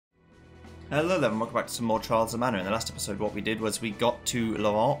Hello there and welcome back to some more Trials of Mana. In the last episode what we did was we got to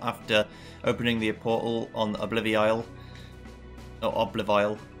Laurent after opening the portal on Oblivile,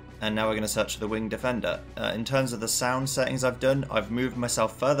 and now we're going to search for the Winged Defender. In terms of the sound settings I've done, I've moved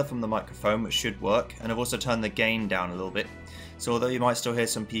myself further from the microphone, which should work, and I've also turned the gain down a little bit. So although you might still hear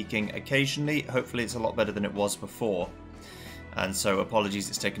some peaking occasionally, hopefully it's a lot better than it was before. And so apologies,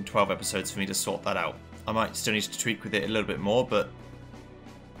 it's taken 12 episodes for me to sort that out. I might still need to tweak with it a little bit more, but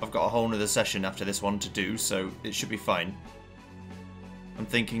I've got a whole nother session after this one to do, so it should be fine. I'm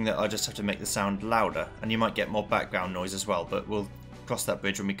thinking that I just have to make the sound louder, and you might get more background noise as well, but we'll cross that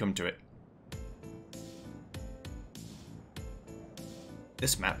bridge when we come to it.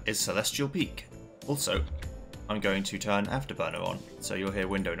 This map is Celestial Peak. Also, I'm going to turn Afterburner on, so you'll hear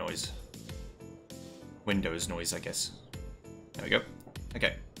window noise. Windows noise, I guess. There we go.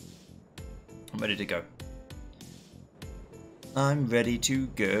 Okay. I'm ready to go. I'm ready to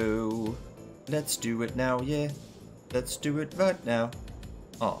go. Let's do it now, yeah. Let's do it right now.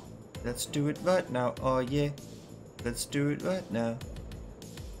 Oh, let's do it right now. Oh, yeah. Let's do it right now.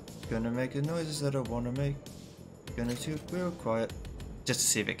 Gonna make the noises that I wanna make. Gonna do it real quiet. Just to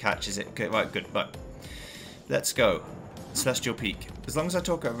see if it catches it. Okay, right, good. Right. Let's go. Celestial Peak. As long as I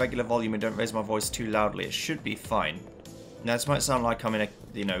talk at a regular volume and don't raise my voice too loudly, it should be fine. Now, this might sound like I'm in a,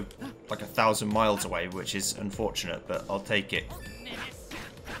 you know, like 1,000 miles away, which is unfortunate, but I'll take it.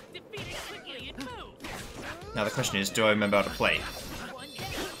 Now, the question is, do I remember how to play?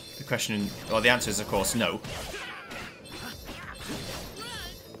 The question, well, the answer is, of course, no.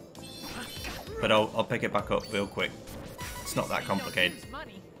 But I'll pick it back up real quick. It's not that complicated.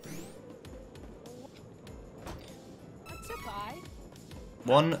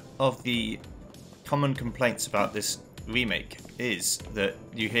 One of the common complaints about this remake is that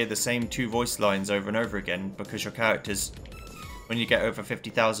you hear the same two voice lines over and over again because your characters, when you get over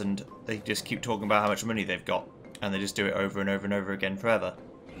 50,000, they just keep talking about how much money they've got, and they just do it over and over and over again forever.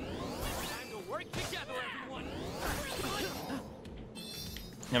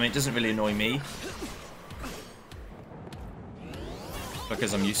 I mean, it doesn't really annoy me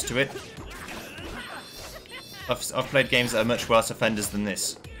because I'm used to it. I've played games that are much worse offenders than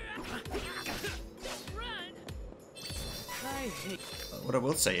this. What I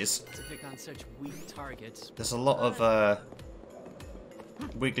will say is, there's a lot of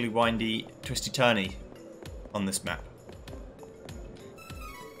wiggly, windy, twisty-turny on this map.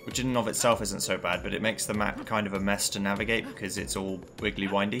 Which in and of itself isn't so bad, but it makes the map kind of a mess to navigate because it's all wiggly,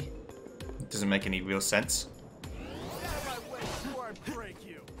 windy. It doesn't make any real sense.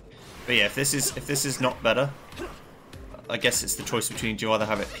 But yeah, if this is not better, I guess it's the choice between, do you either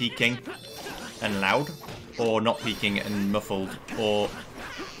have it peaking and loud, or not peaking and muffled, or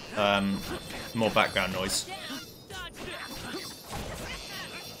more background noise.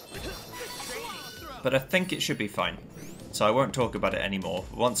 But I think it should be fine, so I won't talk about it anymore.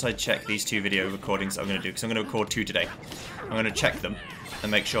 Once I check these two video recordings I'm going to do, because I'm going to record 2 today, I'm going to check them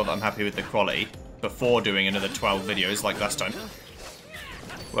and make sure that I'm happy with the quality before doing another 12 videos like last time,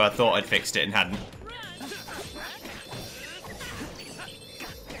 where I thought I'd fixed it and hadn't.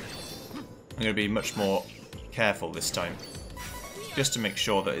 I'm going to be much more careful this time, just to make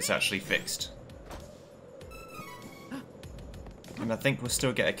sure that it's actually fixed. And I think we'll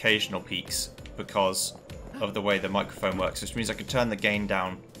still get occasional peaks because of the way the microphone works, which means I can turn the gain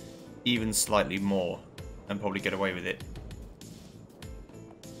down even slightly more and probably get away with it.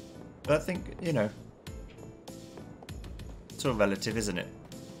 But I think, you know, it's all relative, isn't it?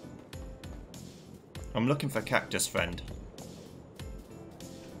 I'm looking for Cactus Friend.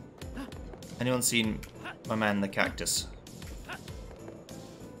 Anyone seen my man the cactus?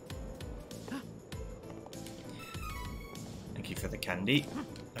 Thank you for the candy.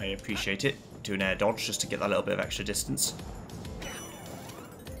 I appreciate it. Do an air dodge just to get that little bit of extra distance.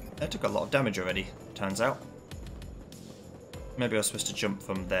 I took a lot of damage already, turns out. Maybe I was supposed to jump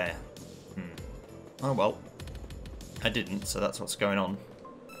from there. Oh well. I didn't, so that's what's going on.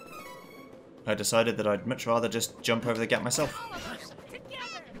 I decided that I'd much rather just jump over the gap myself.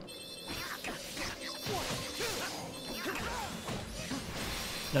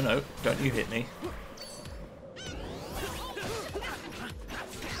 No, don't you hit me.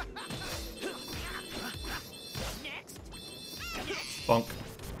 Bonk.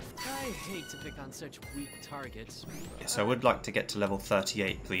 I hate to pick on such weak targets. Yes, I would like to get to level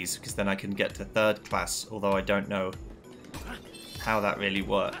 38, please, because then I can get to 3rd class, although I don't know how that really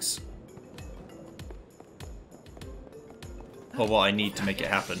works. Or what I need to make it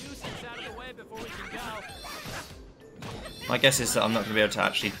happen. My guess is that I'm not going to be able to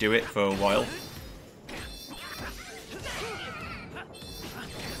actually do it for a while.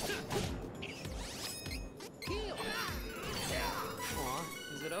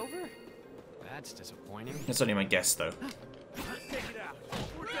 That's disappointing. That's only my guess, though. Let's take it out.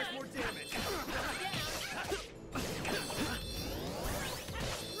 Or does more damage.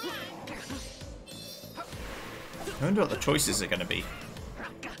 I wonder what the choices are going to be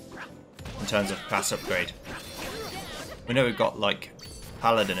in terms of class upgrade. We know we've got like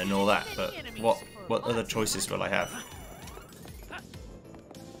Paladin and all that, but what other choices will I have?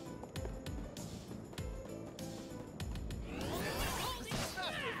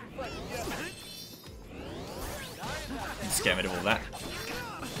 Let's get rid of all that.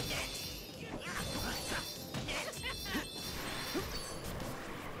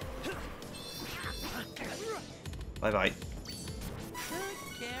 Bye-bye. Took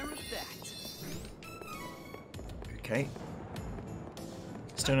care of that. Okay.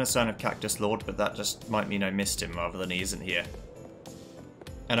 Still no sign of Cactus Lord, but that just might mean I missed him rather than he isn't here.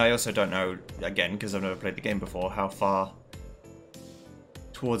 And I also don't know, again, because I've never played the game before, how far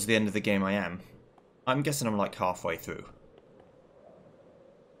towards the end of the game I am. I'm guessing I'm like halfway through.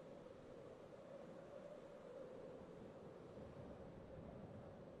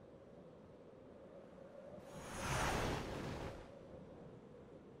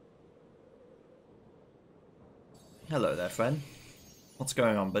 Hello there, friend. What's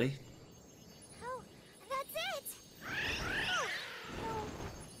going on, buddy? Oh, that's it! Oh,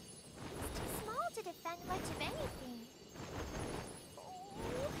 it's too small to defend much of anything.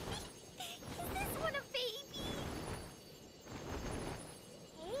 Oh, is this one a baby?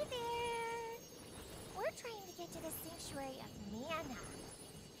 Hey there! We're trying to get to the Sanctuary of Mana.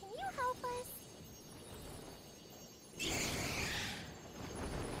 Can you help us?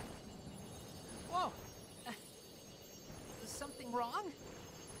 Whoa! Is something wrong?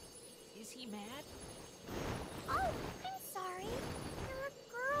 Is he mad? Oh, I'm sorry. You're a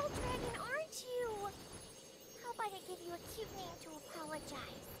girl dragon, aren't you? How about I give you a cute name to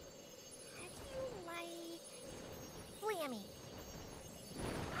apologize? How do you like... Flammy?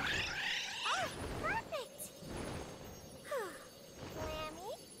 Oh, perfect!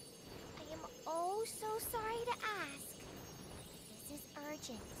 Flammy, I am oh so sorry to ask. This is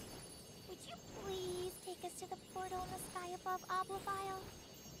urgent. Would you please take us to the portal in the sky above Oblivion?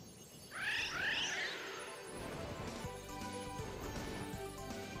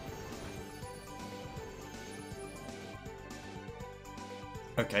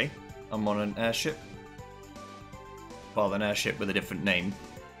 Okay, I'm on an airship. Well, an airship with a different name.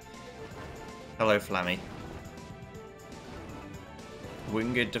 Hello, Flammy.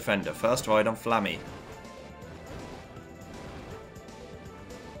 Winged Defender. First ride on Flammy.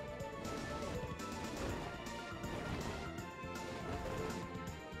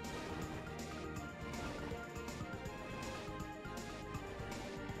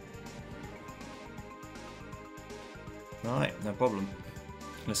 Right, no problem.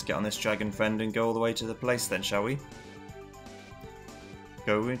 Let's get on this dragon friend and go all the way to the place then, shall we?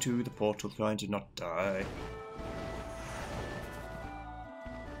 Go into the portal trying to not die.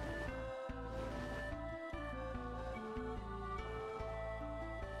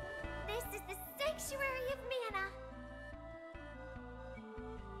 This is the Sanctuary of Mana.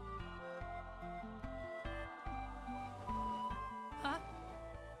 Huh?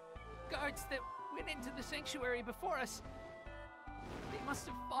 Guards that went into the sanctuary before us. They must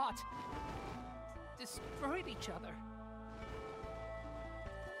have fought. Destroyed each other.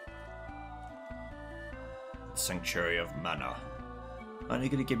 Sanctuary of Mana. Aren't you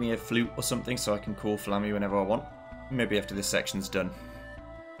going to give me a flute or something so I can call Flammy whenever I want? Maybe after this section's done.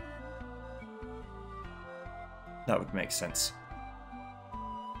 That would make sense.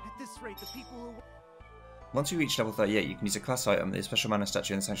 At this rate, the people who... Once you reach level 38, you can use a class item, the special mana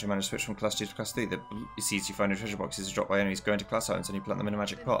statue in the Sanctuary Mana switch from class 2 to class 3. The seeds you find in treasure boxes are dropped by enemies. Go into class items and you plant them in a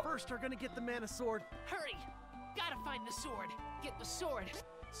magic pot. first are gonna get the mana sword. Hurry! Gotta find the sword. Get the sword.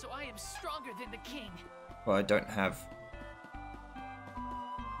 So I am stronger than the king. Well, I don't have...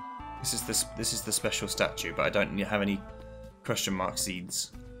 This is the special statue, but I don't have any question mark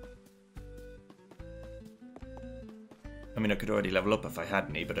seeds. I mean, I could already level up if I had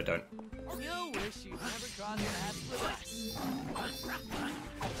any, but I don't. You wish you never crossed paths with us.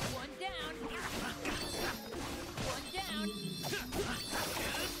 One down. One down.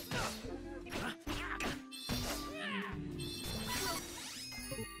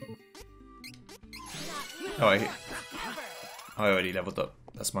 Oh, I already leveled up.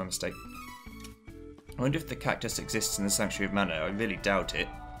 That's my mistake. I wonder if the cactus exists in the Sanctuary of Mana. I really doubt it.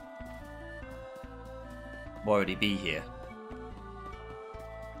 Why would he be here?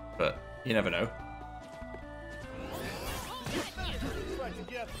 But you never know. Right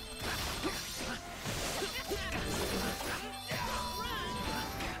together.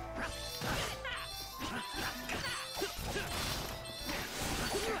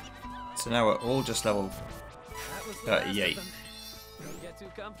 So now we're all just level That was the last of 38. them. Don't get too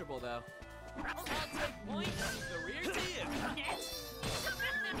comfortable though. I'll take point. The rear to you.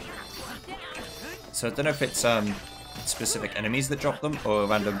 So I don't know if it's specific enemies that drop them, or a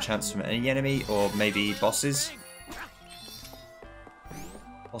random chance from any enemy, or maybe bosses.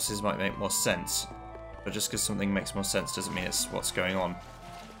 Bosses might make more sense, but just because something makes more sense doesn't mean it's what's going on.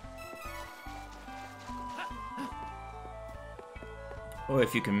 Or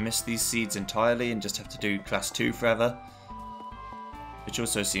if you can miss these seeds entirely and just have to do class 2 forever, which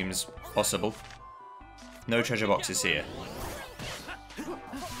also seems possible. No treasure boxes here.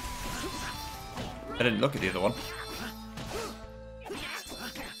 I didn't look at the other one.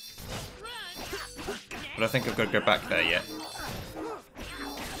 But I think I've got to go back there yet.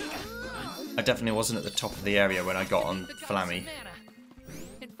 I definitely wasn't at the top of the area when I got on The goddess of Flammy. mana.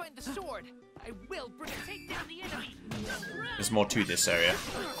 And find the sword. I will take down the enemy. There's more to this area.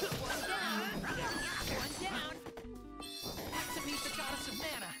 One down. Activate the goddess of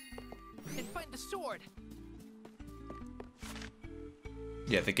mana. And find the sword.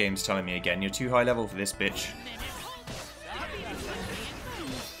 Yeah, the game's telling me again, you're too high level for this bitch.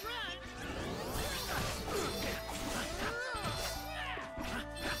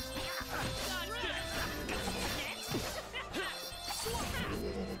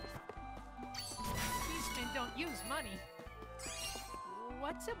 These men don't use money.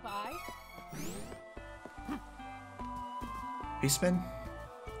 What's a buy? Beastmen?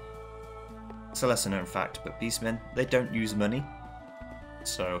 It's a lesser known fact, but beastmen, they don't use money.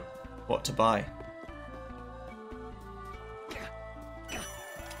 So, what to buy? I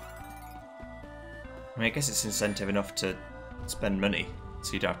mean, I guess it's incentive enough to spend money,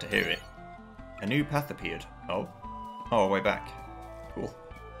 so you don't have to hear it. A new path appeared. Oh. Oh, way back. Cool.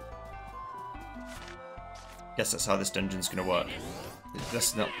 Guess that's how this dungeon's gonna work.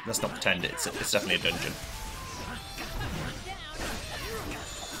 Let's not pretend it's definitely a dungeon.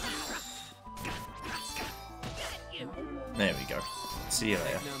 There we go. See you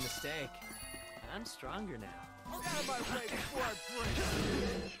later. No mistake. I'm stronger now. Out of my way before I break.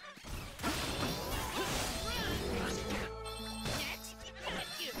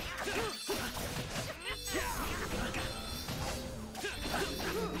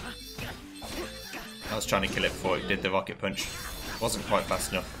 I was trying to kill it before it did the rocket punch. Wasn't quite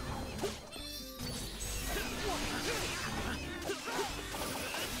fast enough.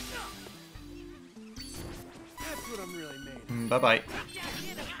 That's what I'm really made of. Bye bye.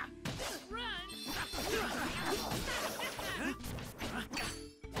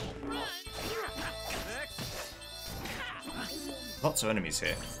 Lots of enemies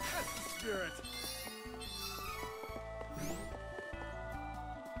here. Spirit.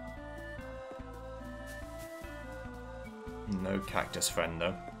 No cactus friend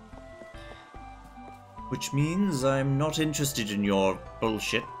though. Which means I'm not interested in your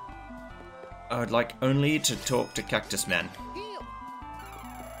bullshit. I would like only to talk to cactus men. Heal.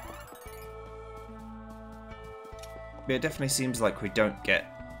 But it definitely seems like we don't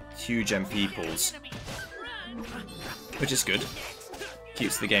get huge MP pools, which is good.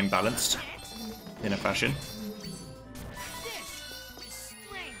 Keeps the game balanced in a fashion.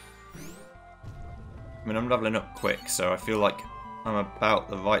 I mean, I'm leveling up quick, so I feel like I'm about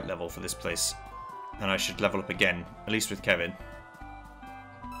the right level for this place. And I should level up again, at least with Kevin.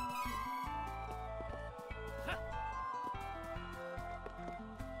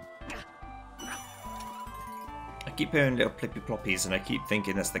 I keep hearing little plippy ploppies and I keep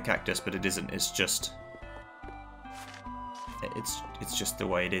thinking that's the cactus, but it isn't. It's just... It's just the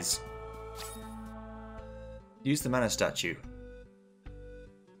way it is. Use the mana statue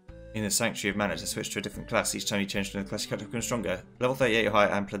in the Sanctuary of Mana to switch to a different class. Each time you change to another class, your character becomes stronger. Level 38 or higher,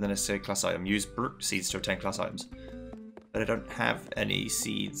 ampler than the necessary class item. Use brute seeds to obtain class items. But I don't have any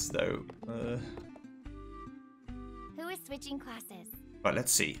seeds, though. Who is switching classes? Right,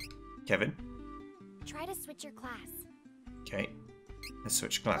 let's see. Kevin? Try to switch your class. Okay. Let's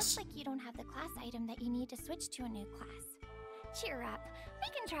switch class. Looks like you don't have the class item that you need to switch to a new class. Cheer up. We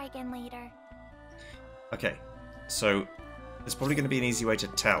can try again later. Okay. So, there's probably going to be an easy way to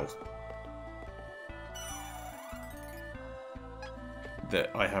tell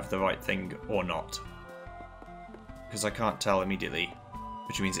that I have the right thing or not. Because I can't tell immediately,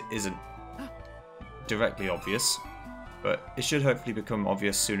 which means it isn't directly obvious, but it should hopefully become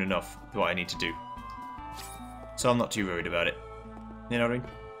obvious soon enough what I need to do. So I'm not too worried about it. You know what I mean?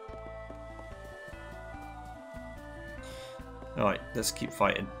 Alright, let's keep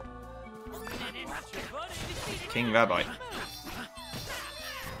fighting. King Rabbi.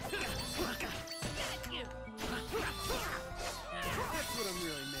 That's what I'm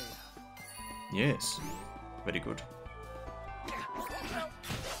really made of. Yes. Very good.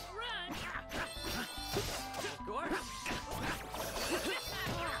 Run! Of course.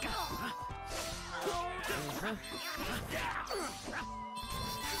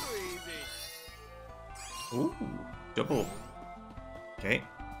 Too easy. Ooh, double. Okay.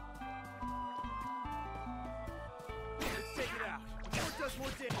 Let's take it out. More does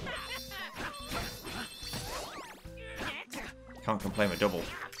more damage. Can't complain with double.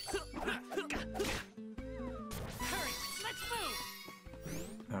 Hurry, let's move!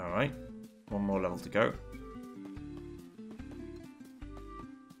 Alright. One more level to go.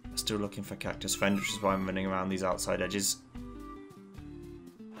 Still looking for Cactus Friend, which is why I'm running around these outside edges.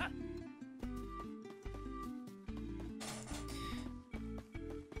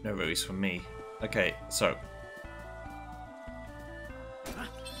 No worries from me. Okay, so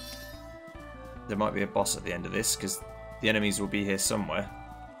there might be a boss at the end of this, because the enemies will be here somewhere.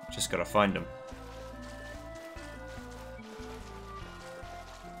 Just gotta find them.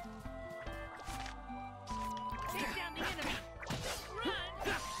 Take down the enemy! Run!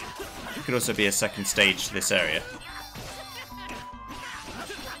 There could also be a second stage to this area.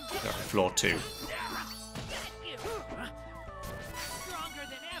 Like floor 2. You! Stronger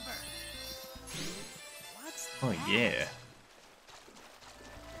than ever! Oh yeah.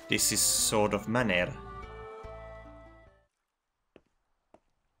 This is Sword of Manner.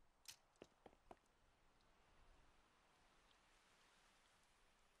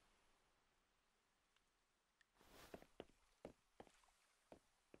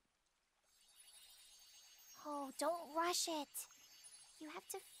 Oh, don't rush it. You have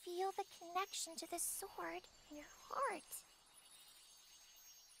to feel the connection to the sword in your heart.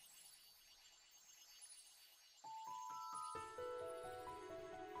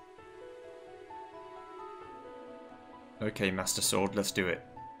 Okay, Master Sword, let's do it.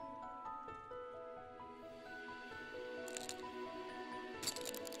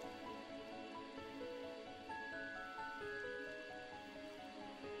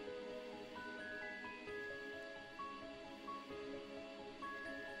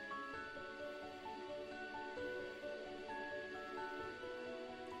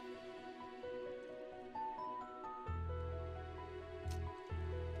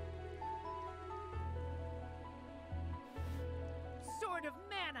 Sword of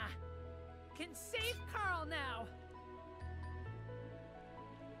Mana! Can save Carl now!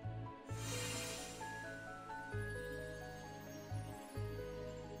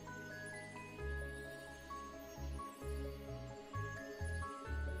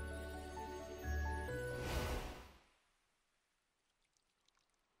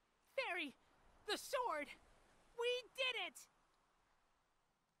 Fairy! The sword! We did it!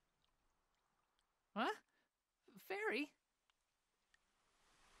 Huh? Fairy?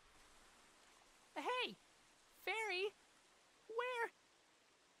 Hey! Fairy! Where?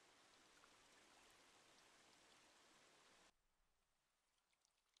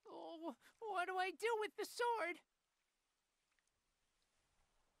 Oh, what do I do with the sword?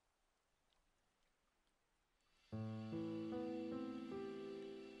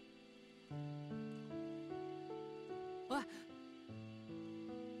 What?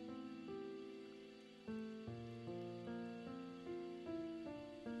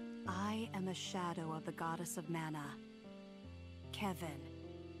 I am a shadow of the goddess of mana. Kevin,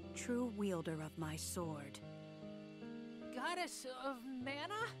 true wielder of my sword. Goddess of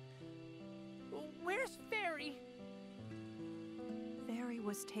Mana? Where's Fairy? Fairy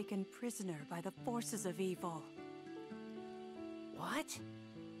was taken prisoner by the forces of evil. What?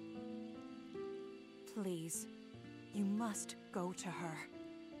 Please, you must go to her.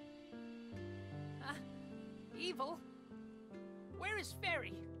 Evil? Where is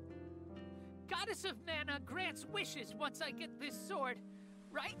Fairy? Goddess of Mana grants wishes once I get this sword,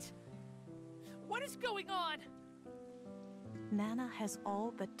 right? What is going on? Mana has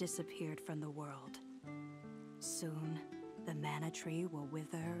all but disappeared from the world. Soon, the mana tree will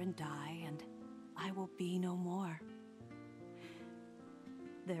wither and die, and I will be no more.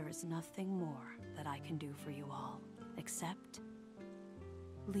 There is nothing more that I can do for you all, except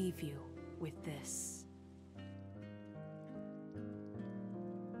leave you with this.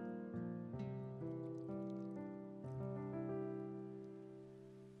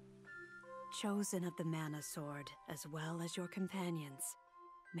 Chosen of the Mana Sword, as well as your companions,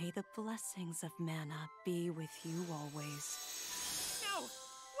 may the blessings of Mana be with you always. No!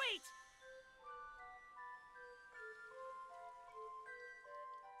 Wait!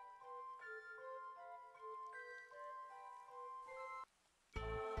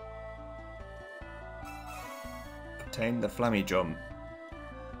 Obtain the Flammydrum.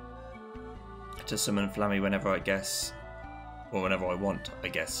 to summon Flammy whenever I guess. Or whenever I want, I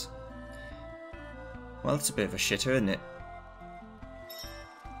guess. Well, it's a bit of a shitter, isn't it?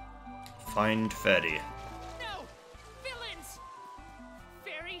 Find Fairy. No! Villains!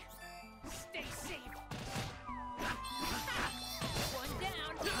 Fairy, stay safe. One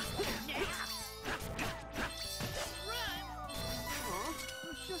down. Next. Run! Huh?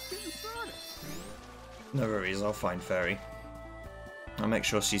 Let's just getting started. No worries, I'll find Fairy. I'll make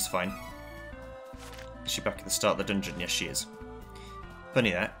sure she's fine. Is she back at the start of the dungeon? Yes, she is. Funny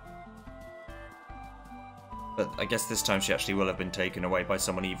that. But I guess this time she actually will have been taken away by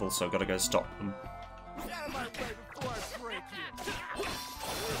someone evil, so I've got to go stop them. Get out of my way before I break you.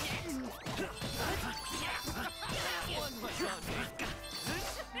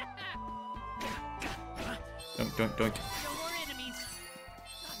 Doink, doink, doink. No more enemies.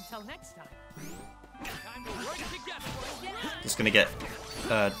 Not until next time. Time to work together. Just gonna get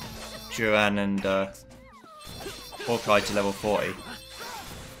Duran and Hawkeye to level 40.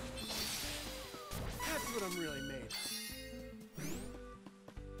 That's what I'm really made.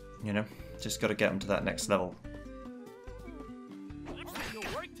 You know, just got to get them to that next level. You'll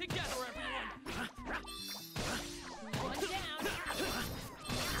work together, everyone. One down.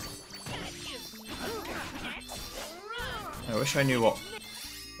 Got you. Next. Run. I wish I knew what,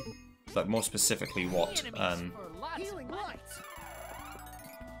 like more specifically what Enemies for lots of Healing money. lights.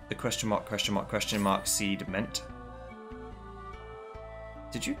 the question mark seed meant.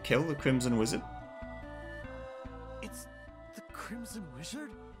 Did you kill the Crimson Wizard? It's the Crimson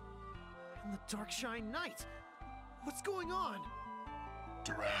Wizard and the Darkshine Knight. What's going on?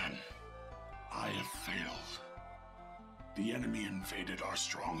 Duran, I have failed. The enemy invaded our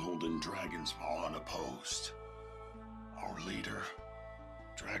stronghold in Dragon's Maw unopposed. Our leader,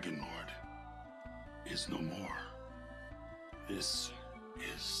 Dragon Lord, is no more. This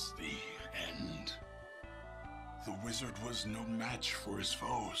is the end. The wizard was no match for his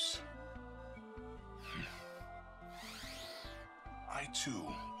foes. I too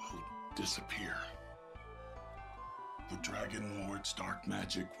will disappear. The Dragon Lord's dark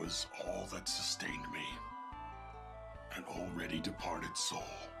magic was all that sustained me. An already departed soul.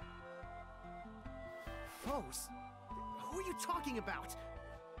 Foes? Who are you talking about?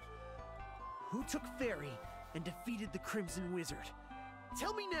 Who took Fairy and defeated the Crimson Wizard?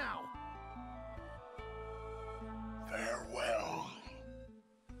 Tell me now! Farewell,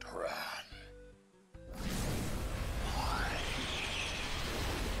 Duran.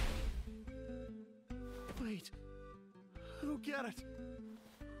 Wait, I don't get it.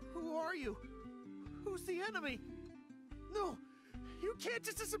 Who are you? Who's the enemy? No, you can't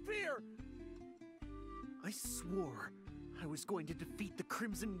just disappear! I swore I was going to defeat the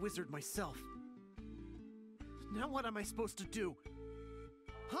Crimson Wizard myself. Now what am I supposed to do?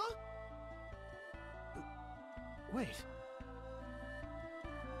 Huh? Wait.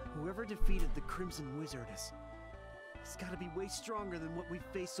 Whoever defeated the Crimson Wizard has gotta be way stronger than what we've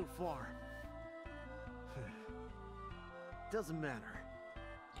faced so far. Doesn't matter.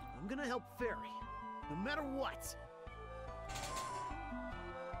 I'm gonna help Fairy, no matter what.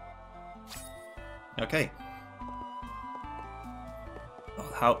 Okay.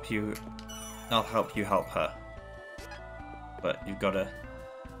 I'll help you help her. But you've got to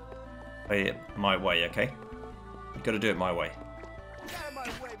play it my way, okay? You've got to do it my way. Get out of my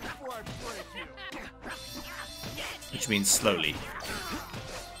way before I break you. Which means slowly.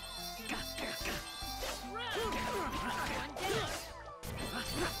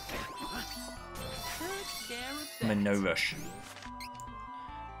 I'm in no rush.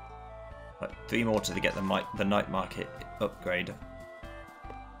 Right, 3 more to get the night market upgrade.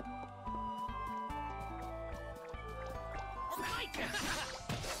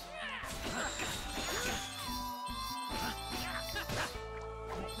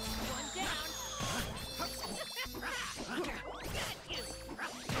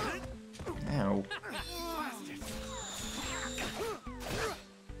 Ow. I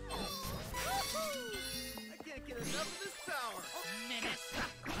can't get enough of this power. Menace.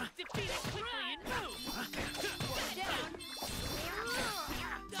 Defeat it quickly and move. One down.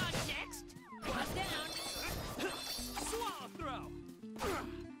 Done next. One down. Swallow throw.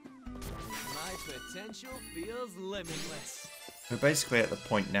 My potential feels limitless. We're basically at the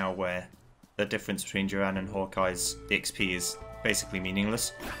point now where the difference between Duran and Hawkeye's XP is basically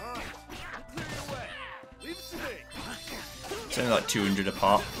meaningless. Alright, clear your way. Leave it to me. It's only like 200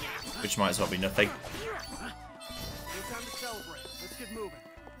 apart, which might as well be nothing. No time to celebrate. Let's get moving.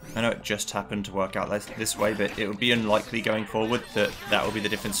 I know it just happened to work out this way, but it would be unlikely going forward that that will be the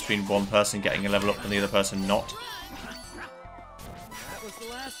difference between one person getting a level up and the other person not. That was the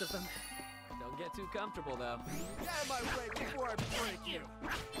last of them. Don't get too comfortable, though. Get out of my way before I break you!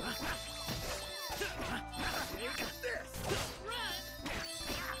 Take this!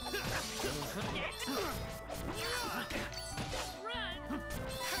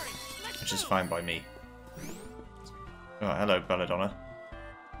 Which is fine by me. Oh, hello, Belladonna.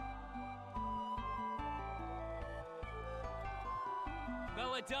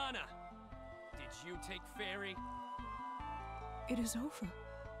 Belladonna! Did you take Fairy? It is over.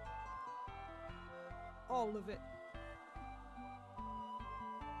 All of it.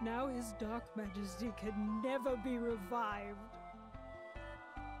 Now his Dark Majesty can never be revived.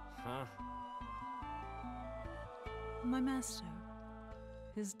 Huh? My master,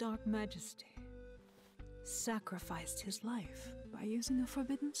 his Dark Majesty, sacrificed his life by using a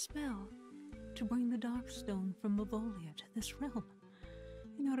forbidden spell to bring the Darkstone from Mavolia to this realm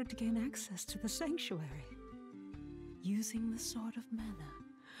in order to gain access to the sanctuary. Using the Sword of Mana,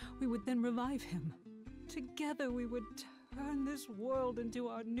 we would then revive him. Together we would turn this world into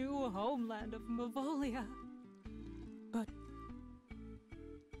our new homeland of Mavolia. But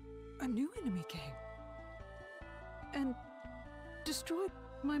a new enemy came and destroyed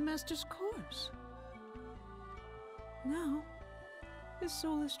my master's course. Now, his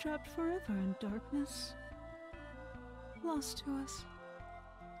soul is trapped forever in darkness, lost to us,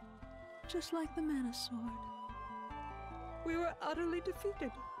 just like the Mana Sword. We were utterly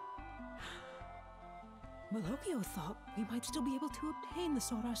defeated. Malokio thought we might still be able to obtain the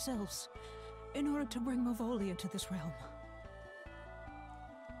sword ourselves in order to bring Mavolia to this realm.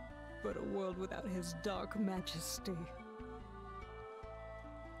 But a world without his Dark Majesty.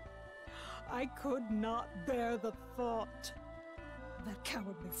 I could not bear the thought. That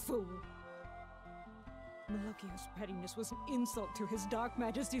cowardly fool. Malokio's pettiness was an insult to his Dark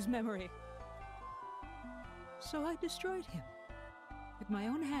Majesty's memory. So I destroyed him with my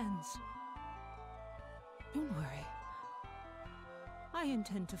own hands. Don't worry. I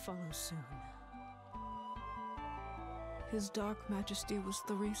intend to follow soon. His Dark Majesty was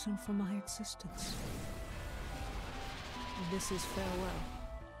the reason for my existence. This is farewell.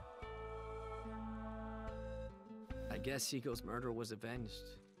 I guess Ego's murder was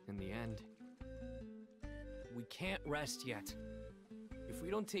avenged in the end. We can't rest yet. If we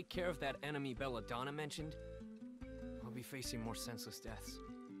don't take care of that enemy Belladonna mentioned, we'll be facing more senseless deaths.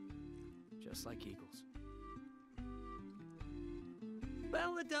 Just like Eagles.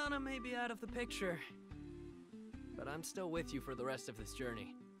 Belladonna may be out of the picture, but I'm still with you for the rest of this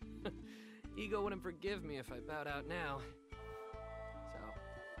journey. Ego wouldn't forgive me if I bowed out now. So,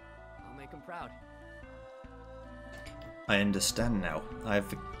 I'll make him proud. I understand now.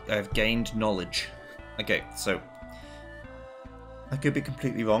 I've gained knowledge. Okay, so I could be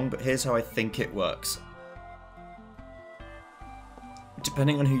completely wrong, but here's how I think it works.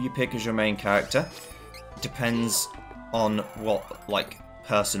 Depending on who you pick as your main character, depends on what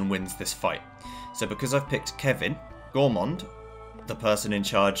person wins this fight. So because I've picked Kevin, Gormond, the person in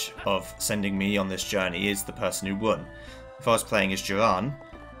charge of sending me on this journey, is the person who won. If I was playing as Duran,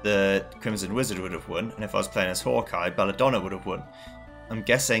 the Crimson Wizard would have won, and if I was playing as Hawkeye, Belladonna would have won. I'm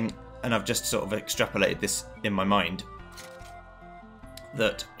guessing, and I've just sort of extrapolated this in my mind,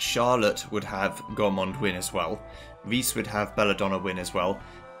 that Charlotte would have Gormond win as well, Reese would have Belladonna win as well,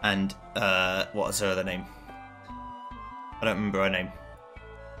 and what is her other name? I don't remember her name,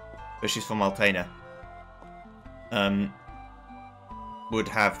 but she's from Altena. Would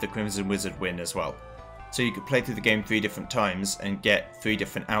have the Crimson Wizard win as well. So you could play through the game 3 different times and get 3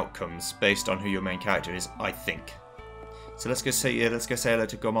 different outcomes based on who your main character is, I think. So let's go say hello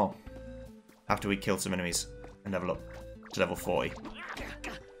to Gormond after we kill some enemies and level up to level 40.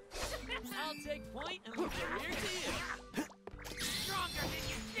 I'll take point and leave the rear to you. Stronger than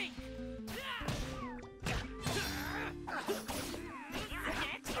you think.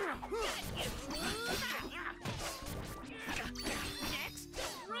 Next,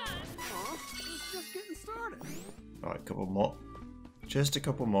 run. It's just getting started. Alright, a couple more. Just a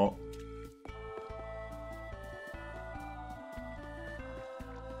couple more.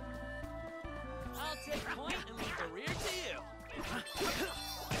 I'll take point and leave the rear to you.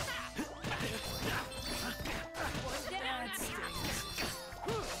 That stings.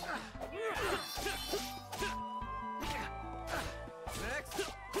 Next.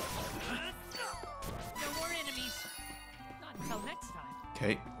 No more enemies. Not until next time.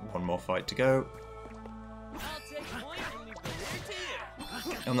 Okay, one more fight to go. I'll take point and leave the rear to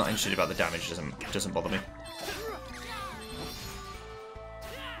you. I'm not interested about the damage, doesn't bother me.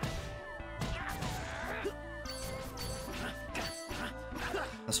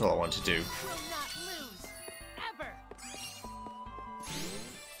 That's all I want to do. Will not lose. Ever.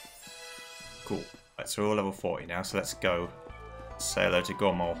 Cool. so we're all level 40 now, so let's go say hello to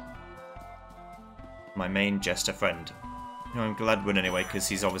Gormor. My main jester friend. Who I'm glad win anyway, because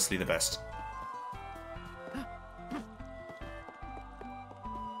he's obviously the best.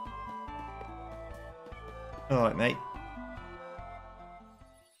 Alright, mate.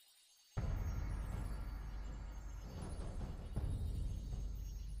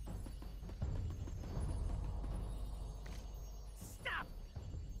 Stop!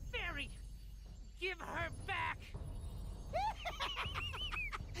 Fairy! Give her back!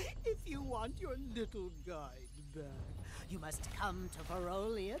 If you want your little guide back, you must come to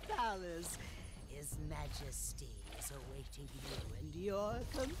Ferolia Palace. His Majesty is awaiting you and your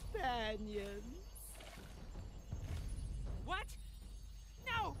companions. What?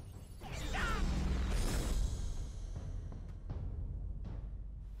 No! Stop!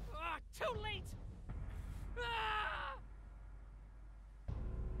 Ah, too late! Ah!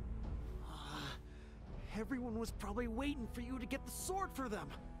 Everyone was probably waiting for you to get the sword for them.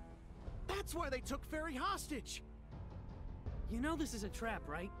 That's why they took Fairy hostage. You know this is a trap,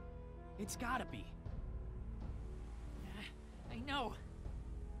 right? It's gotta be. I know.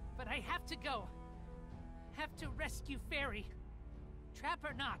 But I have to go. Have to rescue Fairy. Trap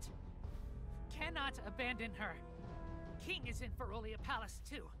or not. Cannot abandon her. King is in Ferolia Palace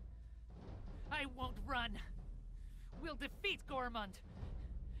too. I won't run. We'll defeat Gormund.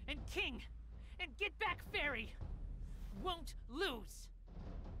 And King. And get back Fairy. Won't lose.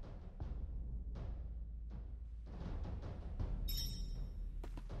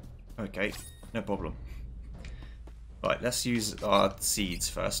 Okay, no problem. Right, let's use our seeds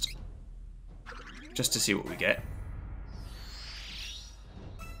first. Just to see what we get.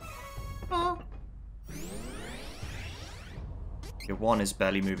 Your 1 is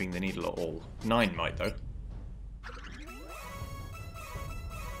barely moving the needle at all. 9 might though.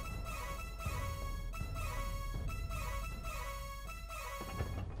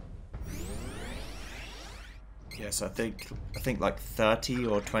 Yes, I think like 30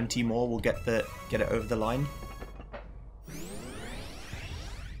 or 20 more will get it over the line.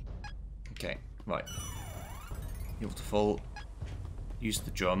 Okay, right. Beautiful. Use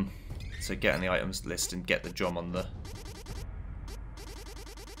the drum. So get on the items list and get the drum on the...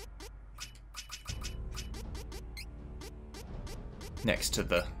 next to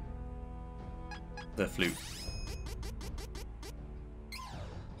the flute.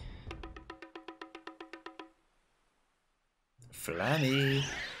 Flammy.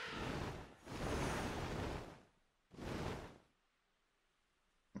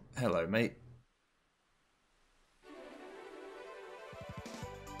 Hello, mate.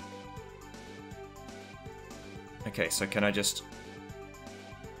 Okay, so can I just...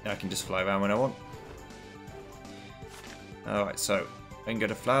 I can just fly around when I want. Alright, so I can go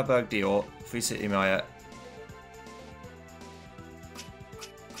to Flowerberg Dior, Free City Maya.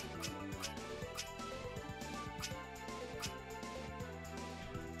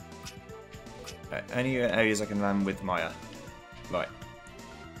 Any areas I can land with Maya. Right.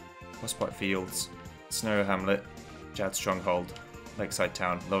 Prospect Fields, Snow Hamlet, Jad Stronghold, Lakeside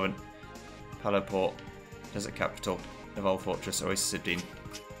Town, Lovent, Paloport, Desert Capital, Naval Fortress, Oasis of Dean.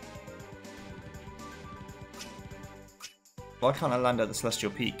 Why can't I land at the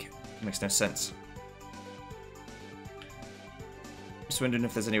Celestial Peak? It makes no sense. Just wondering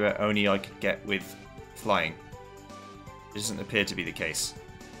if there's anywhere only I could get with flying. It doesn't appear to be the case.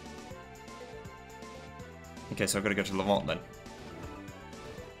 Okay, so I've got to go to Levant then.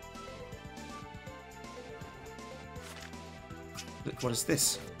 What is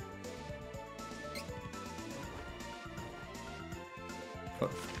this?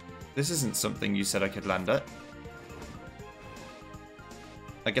 What? This isn't something you said I could land at.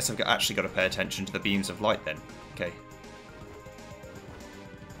 I guess I've actually got to pay attention to the beams of light then. Okay.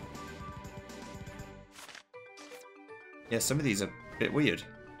 Yeah, some of these are a bit weird.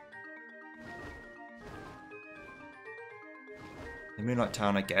 The Moonlight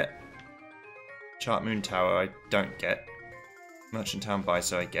Town I get. Chart Moon Tower I don't get. Merchant Town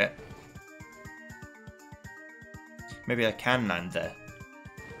Baiso I get. Maybe I can land there.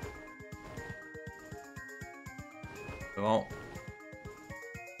 Well.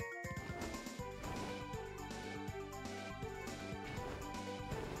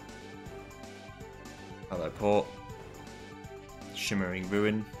 Hello Port. Shimmering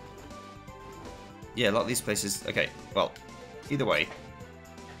Ruin. Yeah, a lot of these places... Okay, well, either way.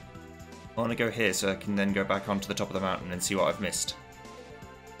 I want to go here so I can then go back onto the top of the mountain and see what I've missed.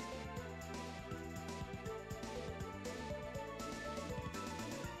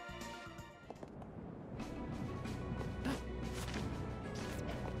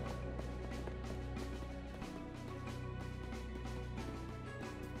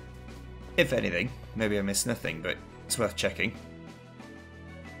 If anything, maybe I missed nothing, but it's worth checking.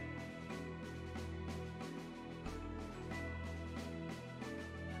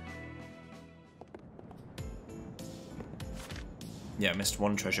 Yeah, I missed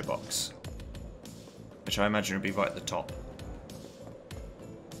one treasure box, which I imagine would be right at the top.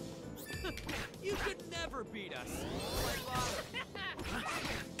 You could never beat us.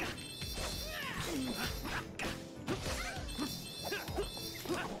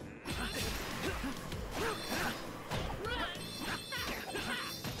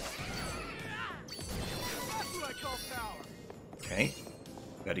 Okay,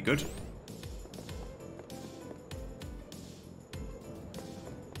 very good.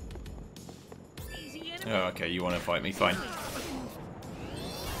 Oh, okay, you want to fight me, fine.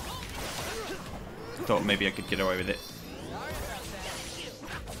 Thought maybe I could get away with it.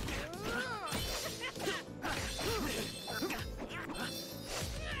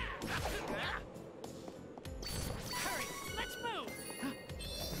 Hurry, let's move.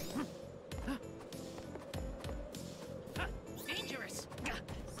 Dangerous.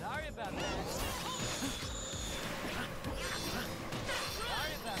 Sorry about that.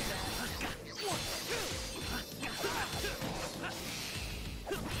 Sorry about that.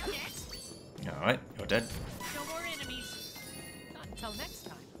 Alright, you're dead. No more enemies. Not until next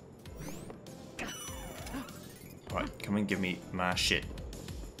time. Right, come and give me my shit.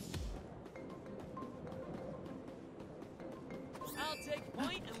 I'll take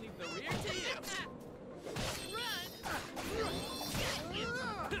point and leave the rear to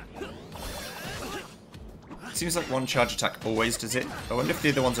you. Seems like one charge attack always does it. I wonder if the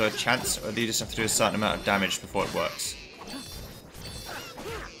other ones are a chance, or do you just have to do a certain amount of damage before it works?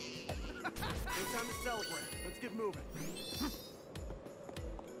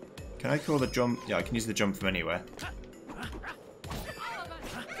 Can I call the jump? Yeah, I can use the jump from anywhere.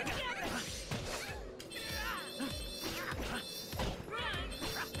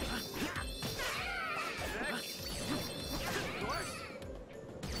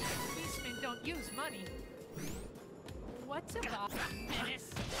 Policemen don't use money. What's about menace?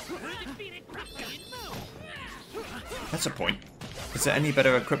 Defeat it quickly and move. That's a point. Is there any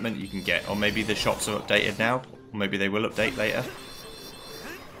better equipment you can get? Or maybe the shops are updated now? Or maybe they will update later?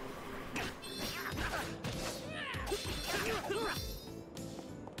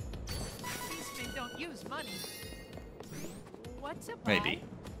 Policemen don't use money. What's about Maybe.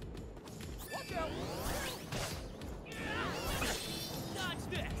 Watch out. Dodge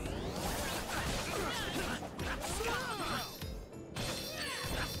this.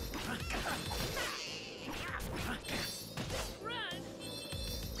 run?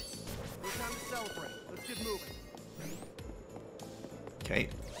 No time to celebrate. Let's get moving. Okay.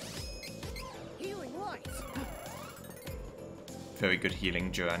 Healing light. Very good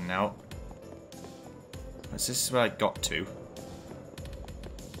healing, Joanne, now. This is where I got to.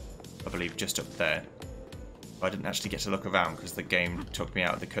 I believe just up there. But I didn't actually get to look around because the game took me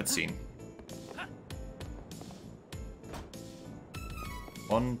out of the cutscene.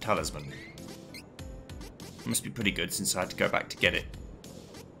 One talisman. Must be pretty good since I had to go back to get it.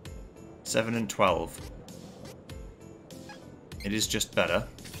 7 and 12. It is just better.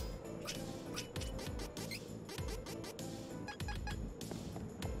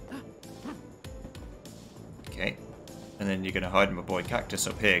 Okay. And then you're going to hide my boy Cactus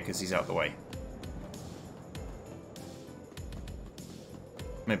up here because he's out of the way.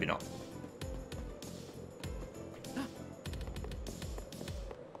 Maybe not.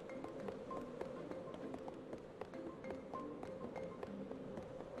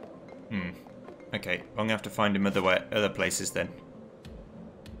 Okay, I'm gonna have to find him other places then.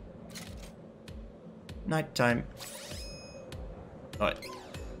 Night time. Right.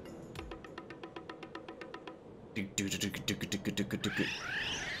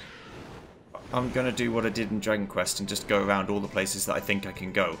 I'm gonna do what I did in Dragon Quest and just go around all the places that I think I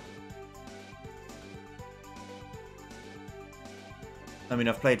can go. I mean,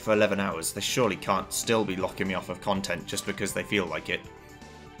 I've played for 11 hours. They surely can't still be locking me off of content just because they feel like it.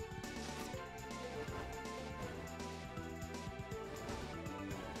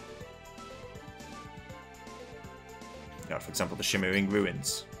 Yeah, for example, the Shimmering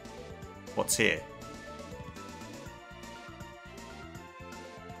Ruins. What's here?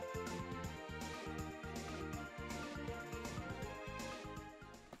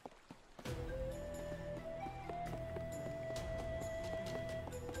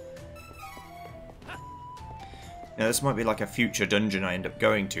 Now, this might be like a future dungeon I end up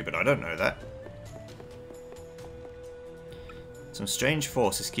going to, but I don't know that. Some strange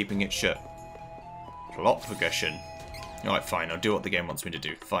force is keeping it shut. Plot progression. Alright, fine, I'll do what the game wants me to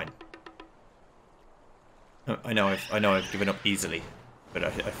do. Fine. I know I've given up easily, but I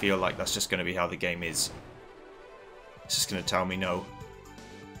feel like that's just going to be how the game is. It's just going to tell me no.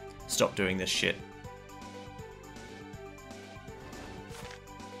 Stop doing this shit.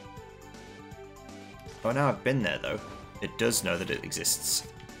 Oh, now I've been there though. It does know that it exists.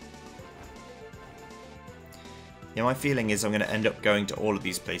 Yeah, my feeling is I'm going to end up going to all of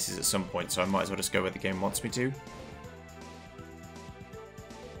these places at some point, so I might as well just go where the game wants me to.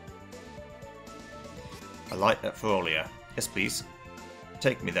 I like that Ferolia. Yes, please.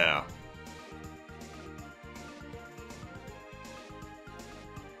 Take me there.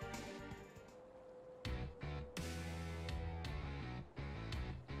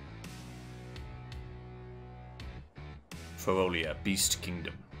 Ferolia, Beast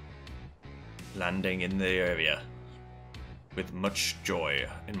Kingdom. Landing in the area with much joy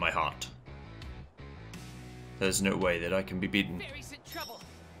in my heart. There's no way that I can be beaten. Fairy's in trouble.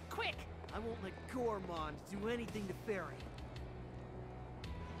 Quick! I won't let Gormond do anything to Fairy.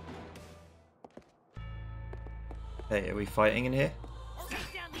 Hey, are we fighting in here?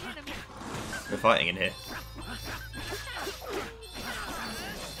 Take down the enemy. We're fighting in here.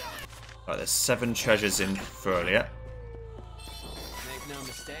 Right, there's 7 treasures in Ferolia. Make no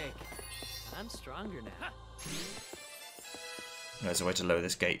mistake, I'm stronger now. There's a way to lower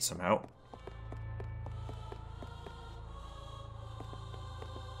this gate somehow.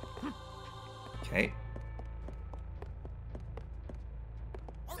 Okay.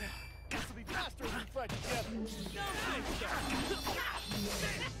 This will be faster if we fight together.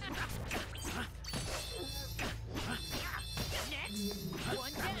 Next,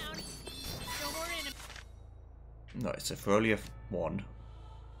 one down. No more enemy. No, it's a Ferolia 1.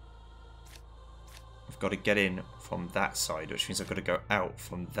 I've got to get in from that side, which means I've got to go out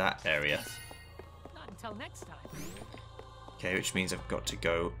from that area. Not until next time. Okay, which means I've got to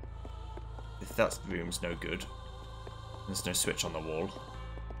go... If that room's no good. There's no switch on the wall.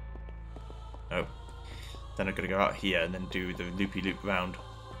 No. Then I've got to go out here and then do the loopy-loop round.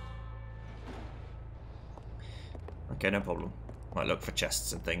 Okay, no problem. Might look for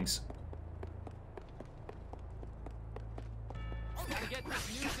chests and things. Gotta get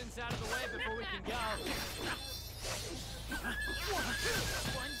this nuisance out of the way before we can go.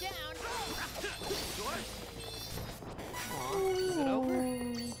 One down. Aw, is it over?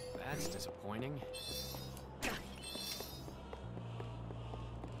 That's disappointing.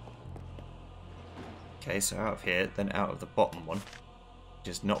 Okay, so out of here, then out of the bottom one. Which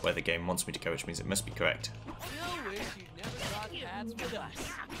is not where the game wants me to go, which means it must be correct. Still wish you'd never crossed paths with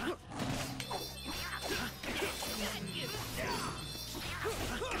us.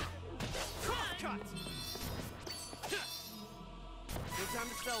 No time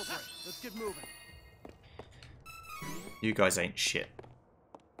to celebrate. Let's get moving. You guys ain't shit.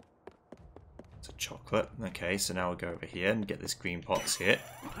 It's a chocolate. Okay, so now we'll go over here and get this green pots here.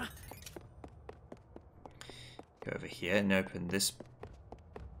 Go over here and open this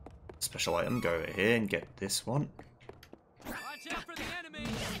special item. Go over here and get this one. Watch out for the enemy!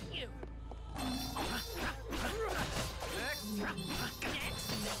 You.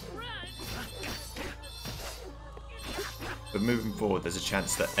 But moving forward, there's a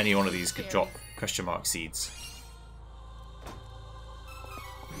chance that any one of these could drop question mark seeds.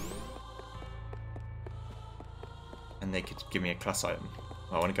 And they could give me a class item.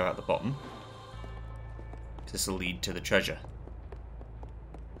 I want to go out the bottom. This will lead to the treasure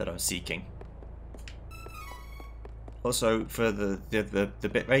that I'm seeking. Also, for the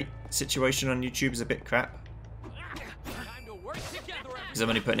bitrate situation on YouTube is a bit crap. Because I'm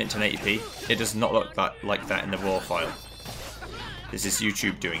only putting it to 1080p. It does not look like that in the raw file. This is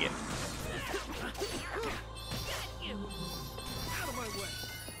YouTube doing it. Out of my way.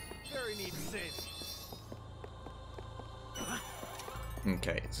 Fairy needs saving.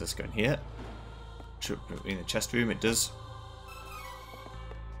 Okay, so let's go in here. In the chest room, it does.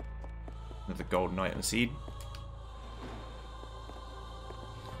 Another golden item seed.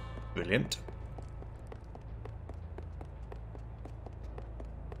 Brilliant.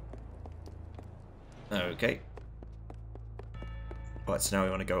 Okay. Right, so now we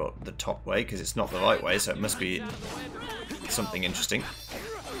want to go up the top way because it's not the right way, so it must be something interesting.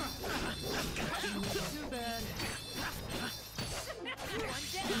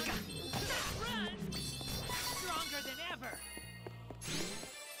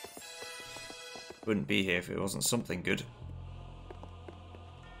 Wouldn't be here if it wasn't something good.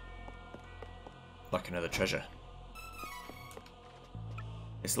 Like another treasure.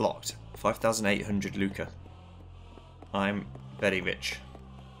 It's locked. 5,800 Luca. I'm very rich.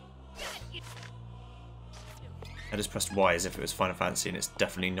 I just pressed Y as if it was Final Fantasy and it's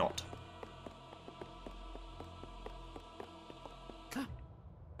definitely not.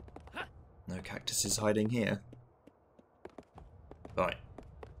 chest is hiding here. Right.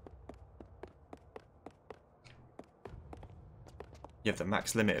 You have the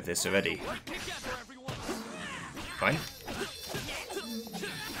max limit of this already. Fine.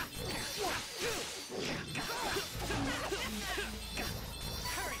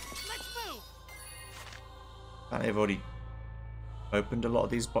 Apparently I've already opened a lot of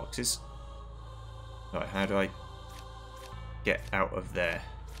these boxes. Right, how do I get out of there?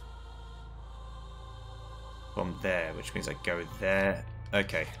 From there, which means I go there.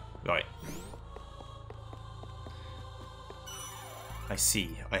 Okay, right. I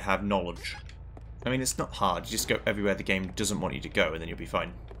see. I have knowledge. I mean, it's not hard. You just go everywhere the game doesn't want you to go, and then you'll be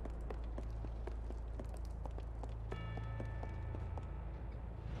fine.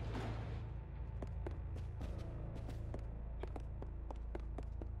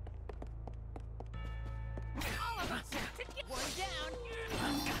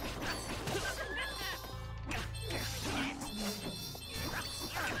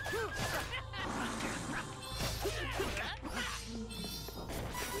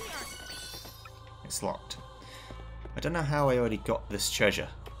 It's locked. I don't know how I already got this treasure.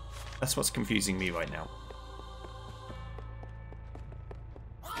 That's what's confusing me right now.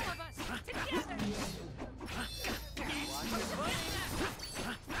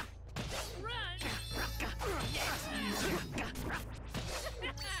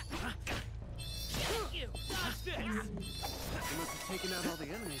 Taking out all the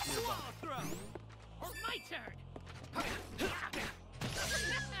enemies nearby. My turn. One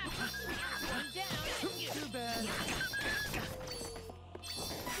down. Too bad. We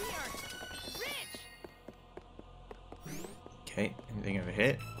are rich. Okay, anything over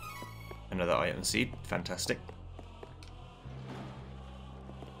here? Another item seed. Fantastic.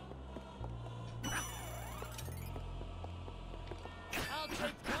 I'll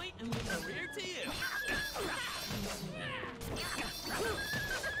take point and leave a rear to you.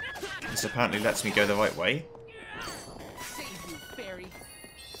 This apparently lets me go the right way. Save you, fairy.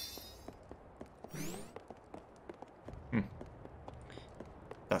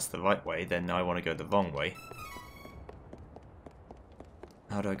 That's the right way, then I want to go the wrong way.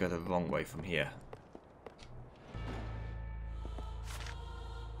 How do I go the wrong way from here?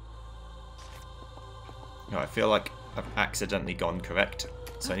 No, I feel like I've accidentally gone correct,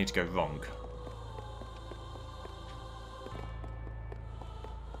 so I need to go wrong.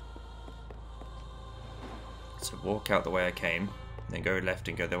 So walk out the way I came, then go left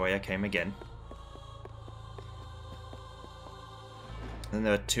and go the way I came again. And then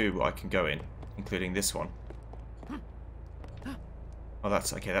there are two I can go in, including this one. Oh,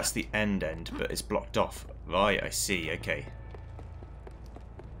 that's okay, that's the end, but it's blocked off. Right, I see, okay.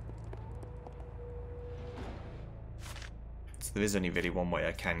 So there is only really one way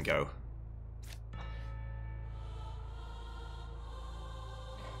I can go.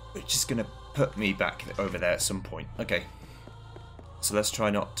 Which is going to put me back over there at some point. Okay. So let's try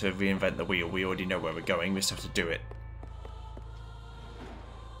not to reinvent the wheel. We already know where we're going, we just have to do it.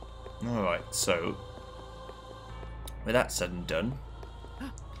 Alright, so with that said and done,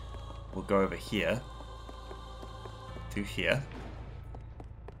 we'll go over here, through here.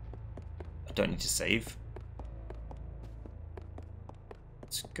 I don't need to save.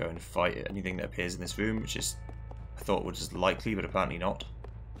 Let's go and fight anything that appears in this room, which is, I thought was likely, but apparently not.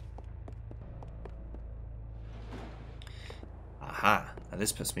 Aha, now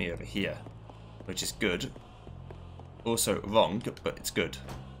this puts me over here, which is good. Also wrong, but it's good.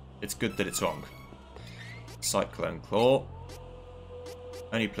 It's good that it's wrong. Cyclone Claw.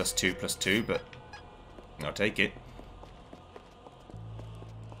 Only +2/+2, but I'll take it.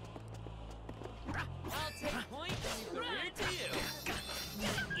 I'll take point and leave the rear to you.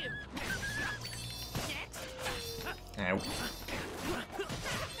 Ow.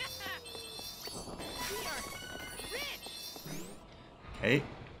 We are rich. Okay.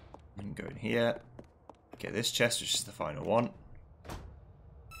 I can go in here. Get this chest, which is the final one.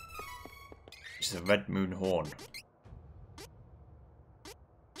 Which is a Red Moon Horn.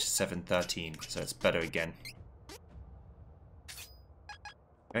 Which is 713, so it's better again.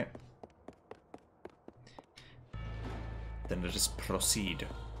 Okay. Then let us proceed.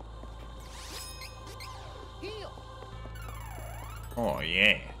 Heal. Oh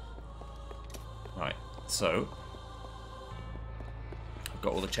yeah. Right, so I've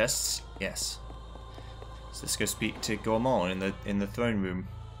got all the chests. Yes. So let's go speak to Gormon in the throne room.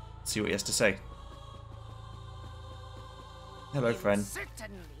 See what he has to say. Hello, friend.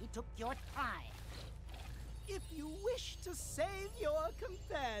 Certainly took your time. If you wish to save your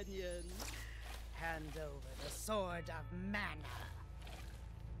companion, hand over the Sword of Mana.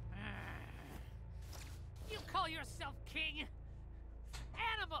 You call yourself king?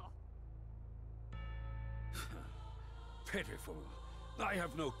 Animal! Pitiful. I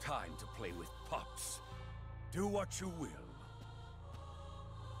have no time to play with pups. Do what you will.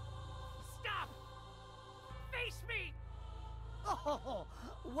 Stop! Face me! Oh,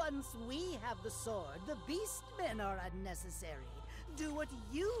 once we have the sword, the beastmen are unnecessary. Do what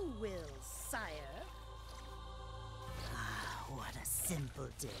you will, sire. Ah, what a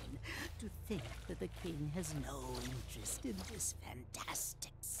simpleton. To think that the king has no interest in this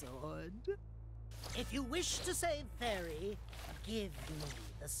fantastic sword. If you wish to save Fairy, give me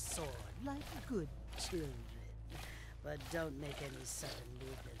the sword like good children. But don't make any sudden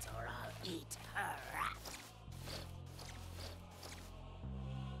movements or I'll eat her up.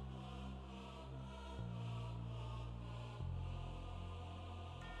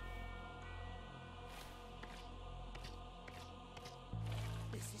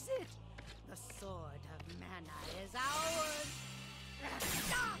 This is it. The sword of mana is ours.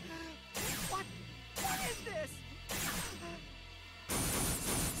 Ah! What is this?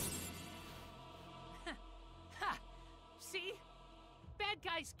 Ha! See? Bad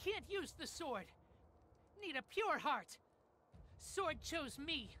guys can't use the sword. Need a pure heart. Sword chose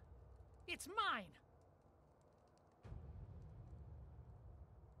me. It's mine.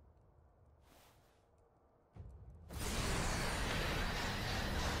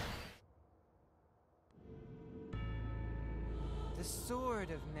 The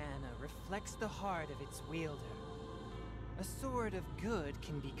sword of mana reflects the heart of its wielder. A sword of good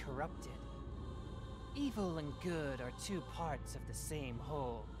can be corrupted. Evil and good are two parts of the same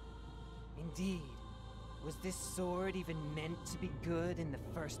whole. Indeed, was this sword even meant to be good in the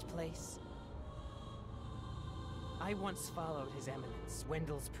first place? I once followed His Eminence,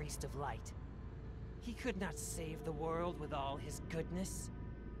 Wendell's Priest of Light. He could not save the world with all his goodness.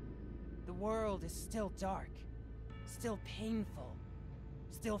 The world is still dark, still painful,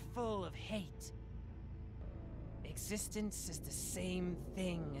 still full of hate. Existence is the same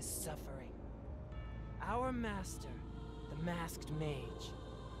thing as suffering. Our master, the Masked Mage,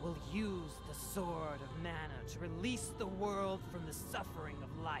 will use the Sword of Mana to release the world from the suffering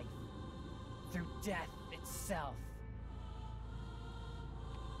of life, through death itself.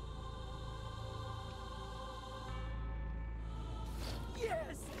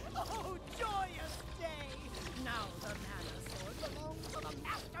 Yes! Oh, joyous day! Now the mana sword belongs to the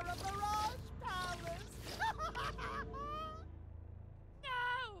master of the Raj Palace!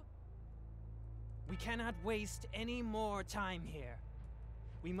 No! We cannot waste any more time here.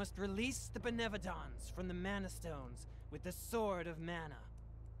 We must release the Benevodons from the Mana Stones with the Sword of Mana.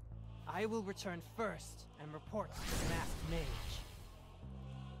 I will return first and report to the Masked Mage.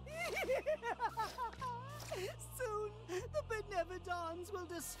 Soon, the Benevodons will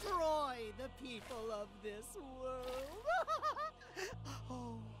destroy the people of this world.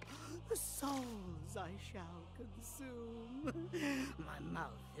 Oh, the souls I shall consume. My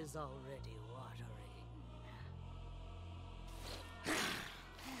mouth is already watering.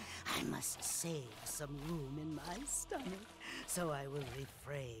 I must save some room in my stomach, so I will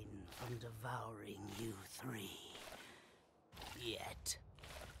refrain from devouring you three. Yet.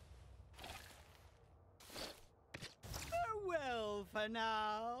 Farewell for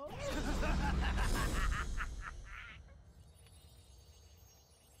now.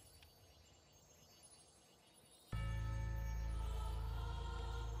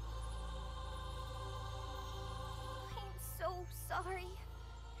 I'm so sorry.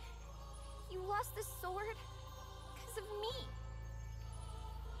 You lost the sword because of me.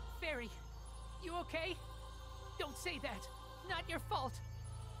 Fairy, you okay? Don't say that. Not your fault.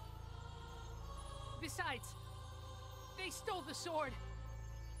 Besides, they stole the sword.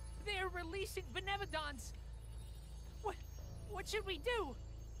 They're releasing Benevodons. What should we do?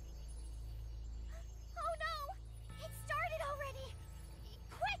 Oh no! It started already!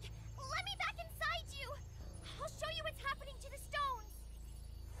 Quick! Let me back inside you! I'll show you what's happening to the stones!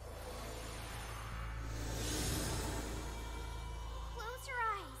 Close your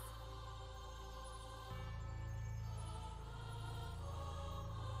eyes.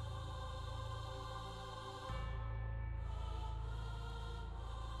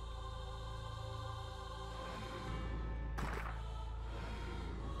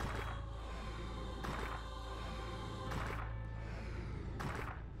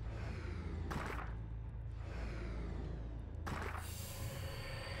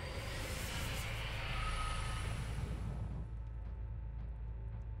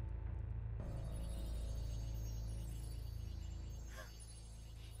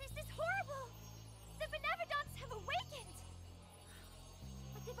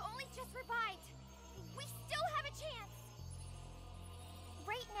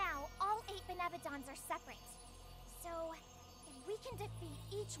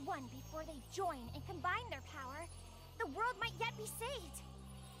 each one before they join and combine their power, the world might yet be saved.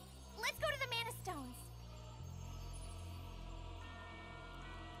 Let's go to the Mana Stones.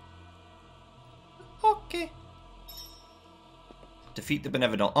 Okay. Defeat the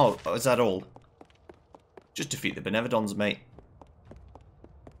Benevodon. Oh, is that all? Just defeat the Benevodons, mate.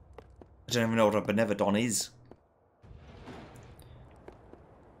 I don't even know what a Benevodon is.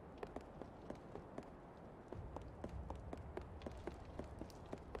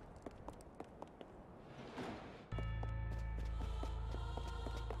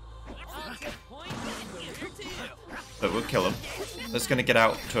 But we'll kill him. Let's gonna get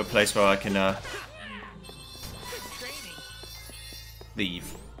out to a place where I can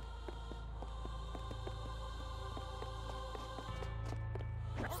leave.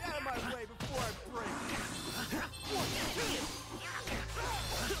 Out of my way before I break.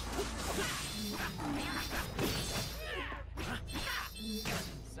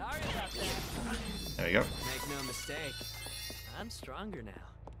 Sorry about that. There we go. Make no mistake, I'm stronger now.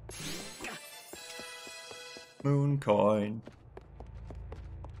 Moon coin.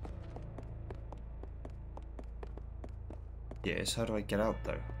 Yes, how do I get out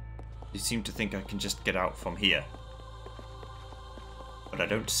though? You seem to think I can just get out from here. But I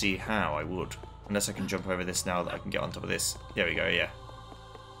don't see how I would. Unless I can jump over this now that I can get on top of this. There we go, yeah.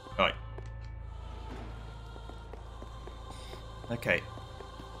 Right. Okay.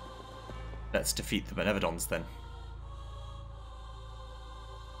 Let's defeat the Benevodons then.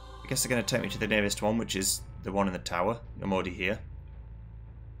 I guess they're going to take me to the nearest one, which is the one in the tower. I'm already here.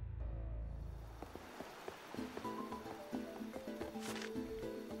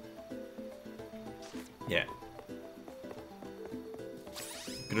 Yeah.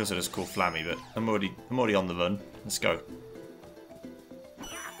 Could also just call Flammy, but I'm already on the run. Let's go.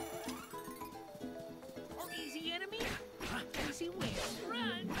 Easy enemy, easy win.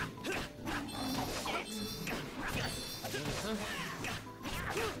 Run.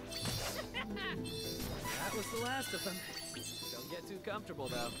 That was the last of them. Don't get too comfortable,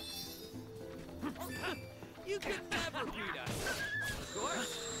 though. You could never beat us. Of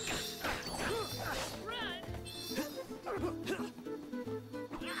course. Run.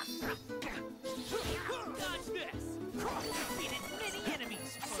 Dodge this. Defeated many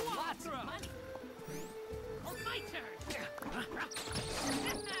enemies for lots of money. My turn.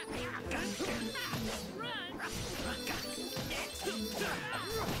 Run.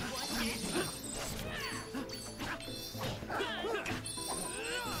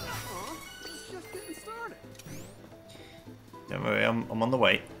 Just getting started. Don't worry, I'm on the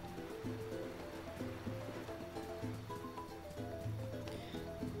way.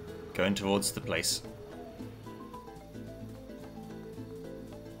 Going towards the place.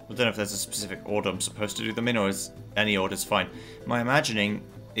 I don't know if there's a specific order I'm supposed to do them in, or is any order's fine. My imagining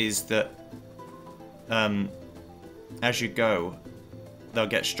is that as you go, they'll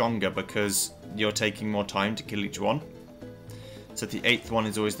get stronger because you're taking more time to kill each one. So the 8th one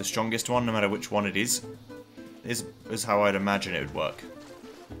is always the strongest one, no matter which one it is. Is how I'd imagine it would work.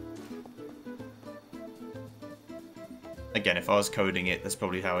 Again, if I was coding it, that's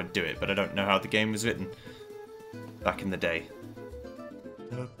probably how I'd do it, but I don't know how the game was written back in the day.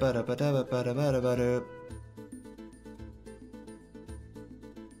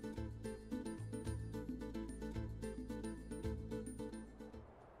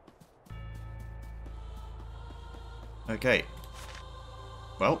 Okay.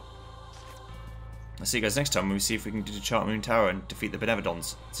 Well, I'll see you guys next time when we see if we can do the Chartmoon Tower and defeat the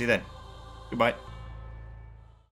Benevodons. See you then. Goodbye.